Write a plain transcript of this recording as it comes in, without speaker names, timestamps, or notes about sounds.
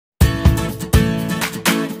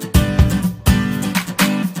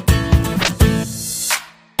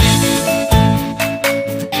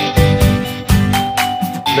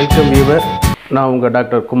Welcome viewer, நான் உங்கள்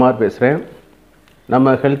doctor Kumar பேசுகிறேன்.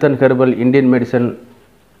 நம்ம health and herbal Indian medicine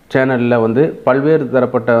சேனலில் பல்வேறு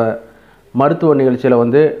தரப்பட்ட மருத்துவ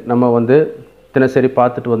நிகழ்ச்சியில் நம்ம தினசரி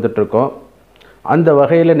பார்த்துட்டு வந்துட்ருக்கோம். அந்த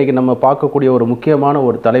வகையில் இன்றைக்கி நம்ம பார்க்கக்கூடிய ஒரு முக்கியமான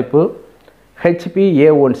ஒரு தலைப்பு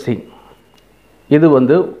HBA1C.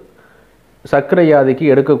 இது சர்க்கரை வியாதிக்கு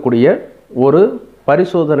எடுக்கக்கூடிய ஒரு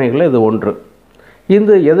பரிசோதனைகள் இது ஒன்று.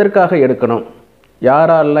 இது எதற்காக எடுக்கணும்,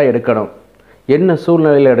 யாரெல்லாம் எடுக்கணும், என்ன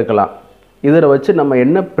சூழ்நிலையில் எடுக்கலாம், இதில் வச்சு நம்ம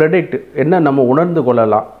என்ன நம்ம உணர்ந்து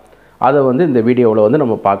கொள்ளலாம், அதை இந்த வீடியோவில்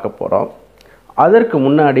நம்ம பார்க்க போகிறோம். அதற்கு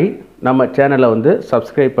முன்னாடி நம்ம சேனலை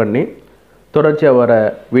சப்ஸ்கிரைப் பண்ணி தொடர்ச்சியாக வர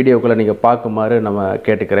வீடியோக்களை நீங்கள் பார்க்குமாறு நம்ம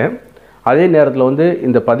கேட்டுக்கிறேன். அதே நேரத்தில்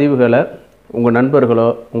இந்த பதிவுகளை உங்கள் நண்பர்களோ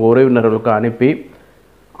உங்கள் உறவினர்களுக்கோ அனுப்பி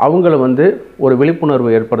அவங்கள ஒரு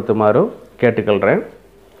விழிப்புணர்வு ஏற்படுத்துமாறும் கேட்டுக்கொள்கிறேன்.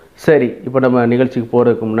 சரி, இப்போ நம்ம நிகழ்ச்சிக்கு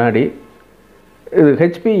போகிறதுக்கு முன்னாடி இது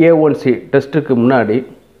HBA1C டெஸ்ட்டுக்கு முன்னாடி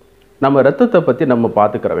நம்ம இரத்தத்தை பற்றி நம்ம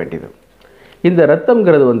பார்த்துக்கிற வேண்டியது. இந்த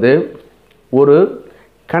இரத்தம்ங்கிறது ஒரு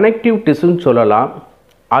கனெக்டிவ் டிஷ்யூன்னு சொல்லலாம்.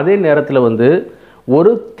 அதே நேரத்தில்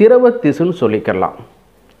ஒரு திரவ திசுன்னு சொல்லிக்கலாம்.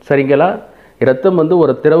 சரிங்களா? இரத்தம்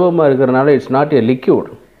ஒரு திரவமாக இருக்கிறனால இட்ஸ் நாட் எ லிக்யூட்.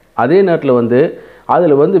 அதே நேரத்தில்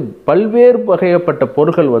அதில் பல்வேறு வகைப்பட்ட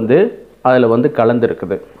பொருட்கள் அதில்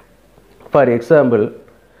கலந்துருக்குது. ஃபார் எக்ஸாம்பிள்,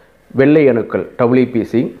 வெள்ளை அணுக்கள்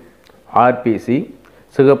WBC, RBC,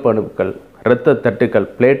 சிகப்பு அணுக்கள், இரத்த தட்டுக்கள்,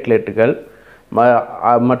 பிளேட்லெட்டுகள்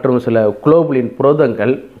மற்றும் சில குளோபுலின்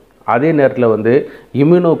புரதங்கள், அதே நேரத்தில்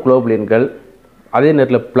இம்யூனோகுளோபுலின்கள், அதே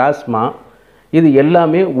நேரத்தில் பிளாஸ்மா, இது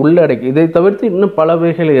எல்லாமே உள்ளடக்கி, இதை தவிர்த்து இன்னும் பல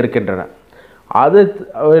வகைகள் இருக்கின்றன. அது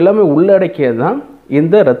எல்லாமே உள்ளடக்கியது தான்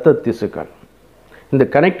இந்த இரத்த திசுக்கள். இந்த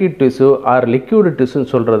கனெக்டிவ் டிஷ்யூ ஆர் லிக்யூடு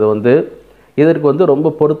டிஷ்யூன்னு சொல்கிறது இதற்கு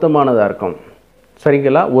ரொம்ப பொருத்தமானதாக இருக்கும்.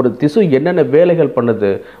 சரிங்களா? ஒரு திசு என்னென்ன வேலைகள்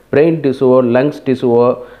பண்ணுது, பிரெயின் டிஷ்யூவோ லங்ஸ்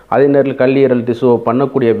டிஷ்யூவோ அதே நேரத்தில் கல்லீரல் டிஷ்யூவோ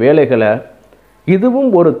பண்ணக்கூடிய வேலைகளை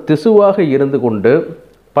இதுவும் ஒரு திசுவாக இருந்து கொண்டு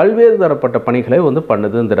பல்வேறு தரப்பட்ட பணிகளை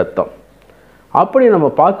பண்ணுது இந்த இரத்தம். அப்படி நம்ம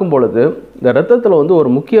பார்க்கும் பொழுது இந்த இரத்தத்தில் ஒரு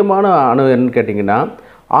முக்கியமான அணு என்னன்னு கேட்டிங்கன்னா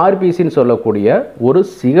RBCன்னு சொல்லக்கூடிய ஒரு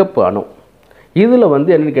சிகப்பு அணு. இதில்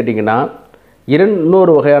என்னென்னு கேட்டிங்கன்னா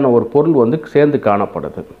இன்னொரு வகையான ஒரு பொருள் சேர்ந்து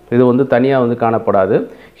காணப்படுது. இது தனியாக காணப்படாது.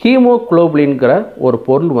 ஹீமோகுளோபின்கிற ஒரு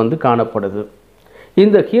பொருள் காணப்படுது.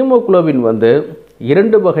 இந்த ஹீமோகுளோபின்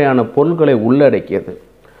இரண்டு வகையான பொருட்களை உள்ளடக்கியது.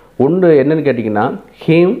 ஒன்று என்னென்னு கேட்டிங்கன்னா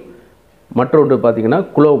ஹீம், மற்றொன்று பார்த்திங்கன்னா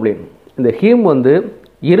குளோபுலின். இந்த ஹீம்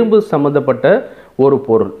இரும்பு சம்மந்தப்பட்ட ஒரு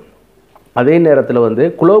பொருள். அதே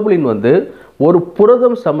நேரத்தில் குளோபுலின் ஒரு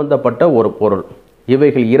புரதம் சம்மந்தப்பட்ட ஒரு பொருள்.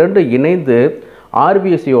 இவைகள் இரண்டு இணைந்து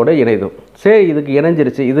RBCயோட இணைதும். சரி, இதுக்கு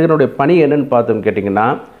இணைஞ்சிருச்சு. இதனுடைய பணி என்னன்னு பார்த்தோம்னு கேட்டிங்கன்னா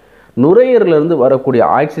நுரையீரலிருந்து வரக்கூடிய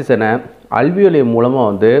ஆக்சிஜனை அல்வியோலை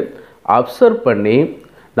மூலமாக அப்சர்வ் பண்ணி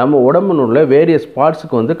நம்ம உடம்புல உள்ள வேரியஸ்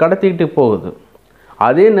பார்ட்ஸுக்கு கடத்திக்கிட்டு போகுது.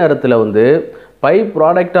 அதே நேரத்தில் பை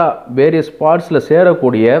ப்ராடக்டாக வேரியஸ் பார்ட்ஸில்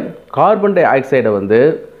சேரக்கூடிய கார்பன் டை ஆக்சைடை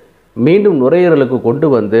மீண்டும் நுரையீரலுக்கு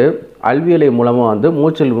கொண்டு அல்வியோலை மூலமாக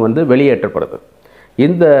மூச்சில் வெளியேற்றப்படுது.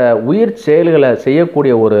 இந்த உயிர் செயல்களை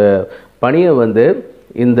செய்யக்கூடிய ஒரு பணியை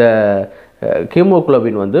இந்த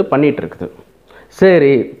ஹீமோகுளோபின் பண்ணிகிட்டு இருக்குது.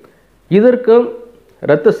 சரி, இதற்கும்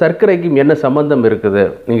இரத்த சர்க்கரைக்கும் என்ன சம்பந்தம் இருக்குது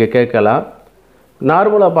நீங்கள் கேட்கலாம்.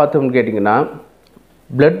 நார்மலாக பார்த்தோம்னு கேட்டிங்கன்னா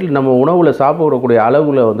பிளட்டில் நம்ம உணவில் சாப்பிடக்கூடிய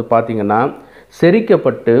அளவில் பார்த்திங்கன்னா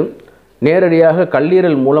செரிக்கப்பட்டு நேரடியாக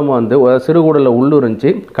கல்லீரல் மூலமாக சிறுகுடலில்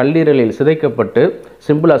உள்ளுறிஞ்சி கல்லீரலில் சிதைக்கப்பட்டு,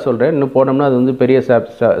 சிம்பிளாக சொல்கிறேன், இன்னும் போனோம்னா அது பெரிய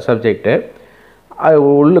சப்ஜெக்டு,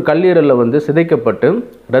 கல்லீரலில் சிதைக்கப்பட்டு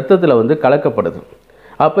இரத்தத்தில் கலக்கப்படுது.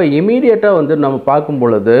 அப்போ இமீடியட்டாக நம்ம பார்க்கும்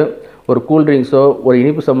பொழுது ஒரு கூல்ட்ரிங்க்ஸோ ஒரு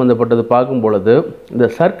இனிப்பு சம்மந்தப்பட்டது பார்க்கும் பொழுது இந்த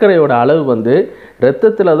சர்க்கரையோட அளவு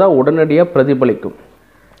இரத்தத்தில் தான் உடனடியாக பிரதிபலிக்கும்.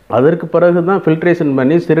 அதற்கு பிறகு தான் ஃபில்ட்ரேஷன்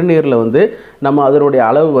பண்ணி சிறுநீரில் நம்ம அதனுடைய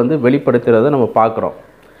அளவு வெளிப்படுத்துகிறத நம்ம பார்க்குறோம்.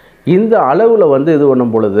 இந்த அளவில் இது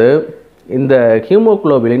பண்ணும் பொழுது இந்த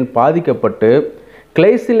ஹீமோகுளோபின் பாதிக்கப்பட்டு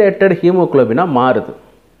கிளைசிலேட்டட் ஹீமோகுளோபினாக மாறுது.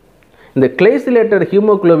 இந்த கிளைசிலேட்டட்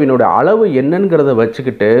ஹீமோகுளோபினோட அளவு என்னங்கிறத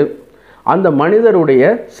வச்சுக்கிட்டு அந்த மனிதருடைய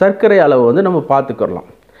சர்க்கரை அளவு நம்ம பார்த்துக்கலாம்.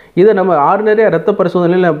 இதை நம்ம ஆர்டினரியாக இரத்த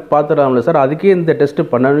பரிசோதனையில் பார்த்துடலாம்ல சார், அதுக்கே இந்த டெஸ்ட்டு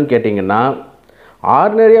பண்ணணும்னு கேட்டிங்கன்னா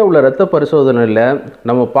ஆர்டினரியாக உள்ள இரத்த பரிசோதனையில்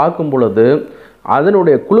நம்ம பார்க்கும் பொழுது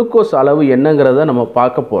அதனுடைய குளுக்கோஸ் அளவு என்னங்கிறத நம்ம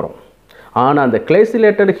பார்க்க போகிறோம். ஆனால் அந்த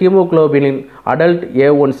கிளைசிலேட்டட் ஹீமோகுளோபினின் அடல்ட்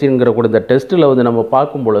A1Cங்கிற கூட இந்த டெஸ்ட்டில் நம்ம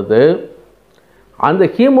பார்க்கும் பொழுது அந்த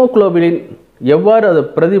ஹீமோகுளோபினின் எவ்வாறு அதை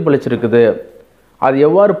பிரதிபலிச்சிருக்குது, அது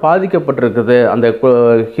எவ்வாறு பாதிக்கப்பட்டிருக்குது அந்த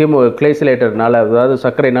கிளைசிலேட்டர்னால், அதாவது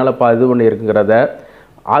சர்க்கரைனால் இது பண்ணி இருக்குங்கிறத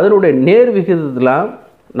அதனுடைய நேர் விகிதத்தில்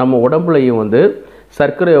நம்ம உடம்புலையும்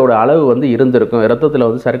சர்க்கரையோட அளவு இருந்திருக்கும், இரத்தத்தில்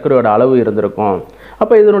சர்க்கரையோட அளவு இருந்திருக்கும்.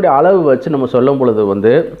 அப்போ இதனுடைய அளவு வச்சு நம்ம சொல்லும்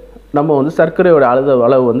பொழுது நம்ம வந்து சர்க்கரையோட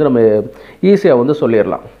அளவு வந்து நம்ம ஈஸியாக வந்து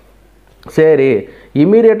சொல்லிடலாம். சரி,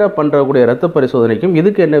 இமீடியட்டாக பண்ணுறக்கூடிய இரத்த பரிசோதனைக்கும்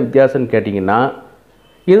இதுக்கு என்ன வித்தியாசம்னு கேட்டிங்கன்னா,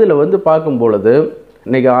 இதில் வந்து பார்க்கும் பொழுது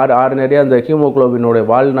இன்றைக்கி ஆர்டினரியா அந்த ஹீமோகுளோபினுடைய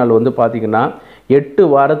வாழ்நாள் வந்து பார்த்திங்கன்னா 8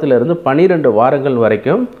 வாரத்திலிருந்து 12 வாரங்கள்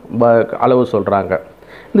வரைக்கும் அளவு சொல்கிறாங்க.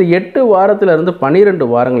 இந்த 8 வாரத்திலிருந்து 12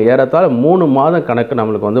 வாரங்கள் ஏறத்தாழ 3 மாதம் கணக்கு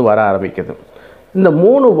நம்மளுக்கு வந்து வர ஆரம்பிக்குது. இந்த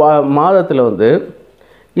 3 மாதத்தில் வந்து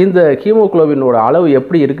இந்த ஹீமோகுளோபினோட அளவு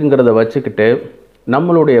எப்படி இருக்குங்கிறத வச்சுக்கிட்டு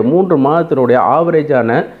நம்மளுடைய 3 மாதத்தினுடைய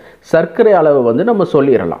ஆவரேஜான சர்க்கரை அளவு வந்து நம்ம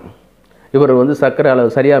சொல்லிடலாம். இவர் வந்து சர்க்கரை அளவு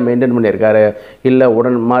சரியாக மெயின்டைன் பண்ணியிருக்காரு, இல்லை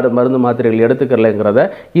மருந்து மாத்திரைகள் எடுத்துக்கிறலைங்கிறத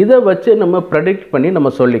இதை வச்சு நம்ம ப்ரெடிக்ட் பண்ணி நம்ம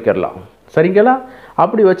சொல்லிக்கிறலாம். சரிங்களா?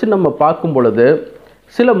 அப்படி வச்சு நம்ம பார்க்கும் பொழுது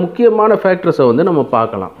சில முக்கியமான ஃபேக்டர்ஸை வந்து நம்ம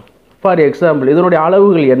பார்க்கலாம். ஃபார் எக்ஸாம்பிள், இதனுடைய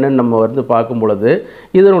அளவுகள் என்னன்னு நம்ம வந்து பார்க்கும் பொழுது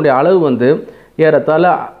இதனுடைய அளவு வந்து ஏறத்தாழ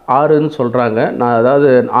 6ன்னு சொல்கிறாங்க. நான் அதாவது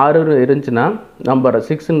 6 இருந்துச்சுன்னா நம்பர்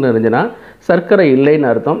 6ன்னு இருந்துச்சுன்னா சர்க்கரை இல்லைன்னு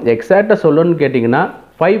அர்த்தம். எக்ஸாக்டாக சொல்லணும்னு கேட்டிங்கன்னா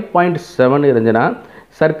 5.7 இருந்துச்சுன்னா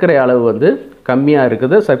சர்க்கரை அளவு வந்து கம்மியாக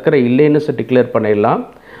இருக்குது, சர்க்கரை இல்லைன்னு டிக்ளேர் பண்ணிடலாம்.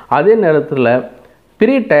 அதே நேரத்தில்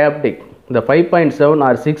ப்ரீ டயாபெட்டிக் இந்த 5.7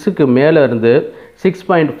 ஆர் 6க்கு மேலே இருந்து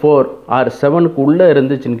 6.4 ஆர் 7க்கு உள்ளே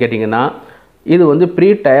இருந்துச்சுன்னு கேட்டிங்கன்னா இது வந்து ப்ரீ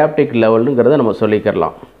டயாபெட்டிக் லெவலுங்கிறத நம்ம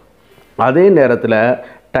சொல்லிக்கிறலாம். அதே நேரத்தில்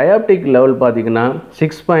டயாபெட்டிக் லெவல் பார்த்திங்கன்னா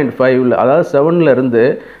 6.5 அதாவது 7ல் இருந்து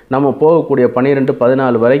நம்ம போகக்கூடிய 12,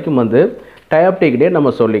 14 வரைக்கும் வந்து டயாபெட்டிக் டே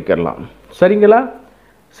நம்ம சொல்லிக்கிறலாம். சரிங்களா?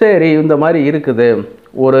 சரி, இந்த மாதிரி இருக்குது.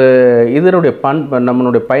 ஒரு இதனுடைய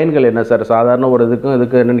நம்மளுடைய பயன்கள் என்ன சார்? சாதாரண ஒரு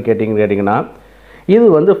இதுக்கு என்னென்னு கேட்டிங்கன்னா இது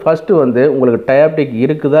வந்து ஃபஸ்ட்டு வந்து உங்களுக்கு டயாபெட்டிக்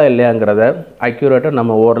இருக்குதா இல்லையாங்கிறத அக்யூரேட்டாக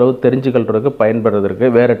நம்ம ஓரளவு தெரிஞ்சுக்கிறதுக்கு பயன்படுறதுக்கு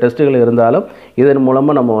வேறு டெஸ்ட்டுகள் இருந்தாலும் இதன்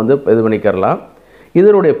மூலமாக நம்ம வந்து இது பண்ணிக்கிறலாம்.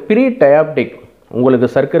 இதனுடைய ப்ரீ டயாபெட்டிக் உங்களுக்கு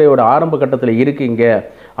சர்க்கரையோட ஆரம்ப கட்டத்தில் இருக்கீங்க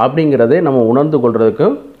அப்படிங்கிறதே நம்ம உணர்ந்து கொள்கிறதுக்கு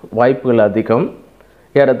வாய்ப்புகள் அதிகம்.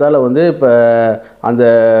 ஏறத்தாழ வந்து இப்போ அந்த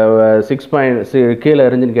 6 கீழே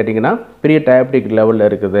இருந்துன்னு கேட்டிங்கன்னா ப்ரீ டயாபெட்டிக் லெவலில்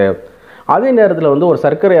இருக்குது. அதே நேரத்தில் வந்து ஒரு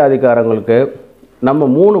சர்க்கரை வியாதிக்காரங்களுக்கு நம்ம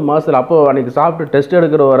 3 மாதத்தில் அப்போ அன்றைக்கி சாப்பிட்டு டெஸ்ட்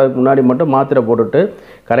எடுக்கிற வரதுக்கு முன்னாடி மட்டும் மாத்திரை போட்டுட்டு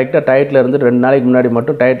கரெக்டாக டயட்டில் இருந்து 2 நாளைக்கு முன்னாடி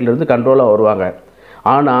மட்டும் டயட்டில் இருந்து கண்ட்ரோலாக வருவாங்க.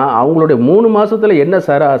 ஆனால் அவங்களுடைய 3 மாதத்தில் என்ன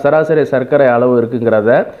சராசரி சர்க்கரை அளவு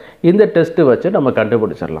இருக்குங்கிறத இந்த டெஸ்ட்டு வச்சு நம்ம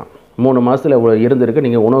கண்டுபிடிச்சிடலாம். 3 மாதத்தில் இவ்வளோ இருந்திருக்கு,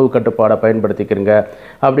 நீங்கள் உணவு கட்டுப்பாடை பயன்படுத்திக்கிறீங்க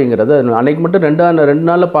அப்படிங்கிறத அன்றைக்கி மட்டும் 2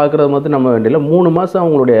 நாளில் பார்க்குறது மட்டும் நம்ம வேண்டியில்லை. 3 மாதம்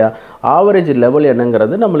அவங்களுடைய ஆவரேஜ் லெவல்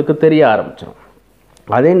என்னங்கிறது நம்மளுக்கு தெரிய ஆரம்பிச்சிடும்.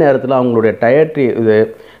 அதே நேரத்தில் அவங்களுடைய டயட்ரி இது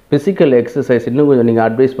ஃபிசிக்கல் எக்ஸசைஸ் இன்னும் கொஞ்சம் நீங்கள்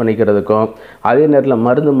அட்வைஸ் பண்ணிக்கிறதுக்கும் அதே நேரத்தில்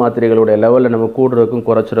மருந்து மாத்திரைகளுடைய லெவலில் நம்ம கூடுறதுக்கும்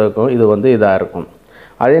குறைச்சிறதுக்கும் இது வந்து இதாக இருக்கும்.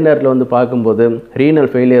 அதே நேரத்தில் வந்து பார்க்கும்போது ரீனல்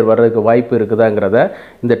ஃபெயிலியர் வர்றதுக்கு வாய்ப்பு இருக்குதாங்கிறத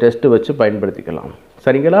இந்த டெஸ்ட்டு வச்சு பயன்படுத்திக்கலாம்.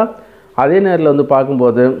 சரிங்களா? அதே நேரத்தில் வந்து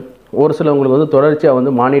பார்க்கும்போது ஒரு சிலவங்களுக்கு வந்து தொடர்ச்சியாக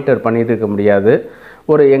வந்து மானிட்டர் பண்ணிகிட்டு இருக்க முடியாது.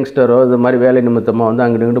 ஒரு யங்ஸ்டரோ இது மாதிரி வேலை நிமித்தமாக வந்து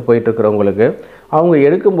அங்கே நின்று போயிட்டுருக்கிறவங்களுக்கு அவங்க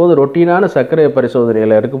எடுக்கும்போது ரொட்டீனான சர்க்கரை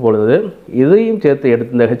பரிசோதனைகளை எடுக்கும் பொழுது இதையும் சேர்த்து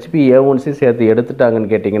இந்த HBA1C சேர்த்து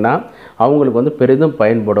எடுத்துட்டாங்கன்னு கேட்டிங்கன்னா அவங்களுக்கு வந்து பெரிதும்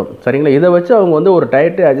பயன்படும். சரிங்களா? இதை வச்சு அவங்க வந்து ஒரு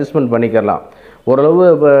டயட்டை அட்ஜஸ்ட்மெண்ட் பண்ணிக்கலாம். ஓரளவு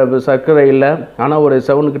இப்போ சர்க்கரை இல்லை ஆனால் ஒரு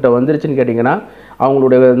 7 கிட்ட வந்துருச்சுன்னு கேட்டிங்கன்னா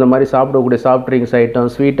அவங்களுடைய இந்த மாதிரி சாப்பிடக்கூடிய சாஃப்ட் ட்ரிங்க்ஸ் ஐட்டம்,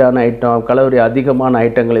 ஸ்வீட்டான ஐட்டம், கலோரி அதிகமான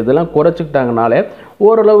ஐட்டங்கள் இதெல்லாம் குறைச்சிக்கிட்டாங்கனாலே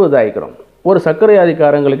ஓரளவு இதாகிக்கிறோம். ஒரு சர்க்கரை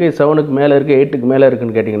வியாதிக்காரங்களுக்கு 7க்கு மேலே இருக்குது, 8க்கு மேலே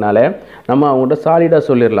இருக்குதுன்னு கேட்டிங்கனாலே நம்ம அவங்கள்ட்ட சாலிடாக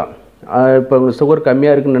சொல்லிடலாம். இப்போ சுகர்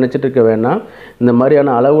கம்மியாக இருக்குதுன்னு நினச்சிட்டு இருக்க வேணாம், இந்த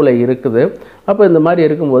மாதிரியான அளவில் இருக்குது. அப்போ இந்த மாதிரி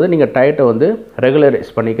இருக்கும்போது நீங்கள் டயட்டை வந்து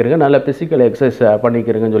ரெகுலரைஸ் பண்ணிக்கிறீங்க, நல்ல ஃபிசிக்கல் எக்ஸசைஸ்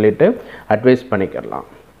பண்ணிக்கிறீங்கன்னு சொல்லிவிட்டு அட்வைஸ் பண்ணிக்கிறலாம்.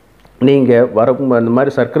 நீங்கள் இந்த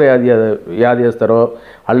மாதிரி சர்க்கரை வியாதியஸ்தரோ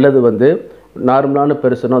அல்லது வந்து நார்மலான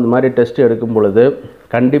பெர்சனோ இந்த மாதிரி டெஸ்ட் எடுக்கும் பொழுது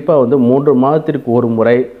கண்டிப்பாக வந்து 3 மாதத்திற்கு ஒரு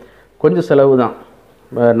முறை கொஞ்சம் செலவு தான்.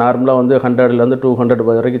 நார்மலாக வந்து 100லேருந்து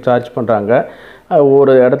 200 வரைக்கும் சார்ஜ் பண்ணுறாங்க.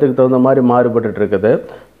 ஒரு இடத்துக்கு தகுந்த மாதிரி மாறுபட்டு இருக்குது.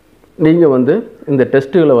 நீங்கள் வந்து இந்த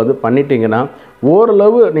டெஸ்ட்டுகளை வந்து பண்ணிட்டீங்கன்னா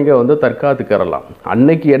ஓரளவு நீங்கள் வந்து தற்காத்துக்கிறலாம்.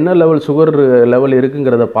 அன்னைக்கு என்ன லெவல் சுகர் லெவல்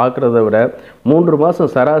இருக்குங்கிறத பார்க்குறத விட 3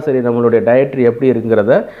 மாதம் சராசரி நம்மளுடைய டயட்ரி எப்படி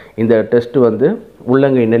இருக்குங்கிறத இந்த டெஸ்ட்டு வந்து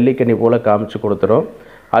உள்ளங்கை நெல்லிக்கனி போல் காமிச்சு கொடுத்துரும்.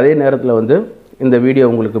 அதே நேரத்தில் வந்து இந்த வீடியோ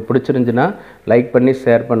உங்களுக்கு பிடிச்சிருந்துச்சுன்னா லைக் பண்ணி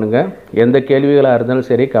ஷேர் பண்ணுங்கள். எந்த கேள்விகளாக இருந்தாலும்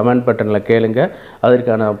சரி கமெண்ட் பட்டனில் கேளுங்க,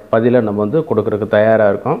 அதற்கான பதிலை நம்ம வந்து கொடுக்குறதுக்கு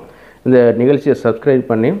தயாராக இருக்கோம். இந்த நிகழ்ச்சியை சப்ஸ்கிரைப்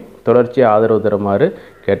பண்ணி தொடர்ச்சியாக ஆதரவு தருமாறு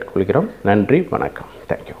கேட்டுக்கொள்கிறோம். நன்றி, வணக்கம்,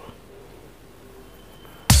 தேங்க்யூ.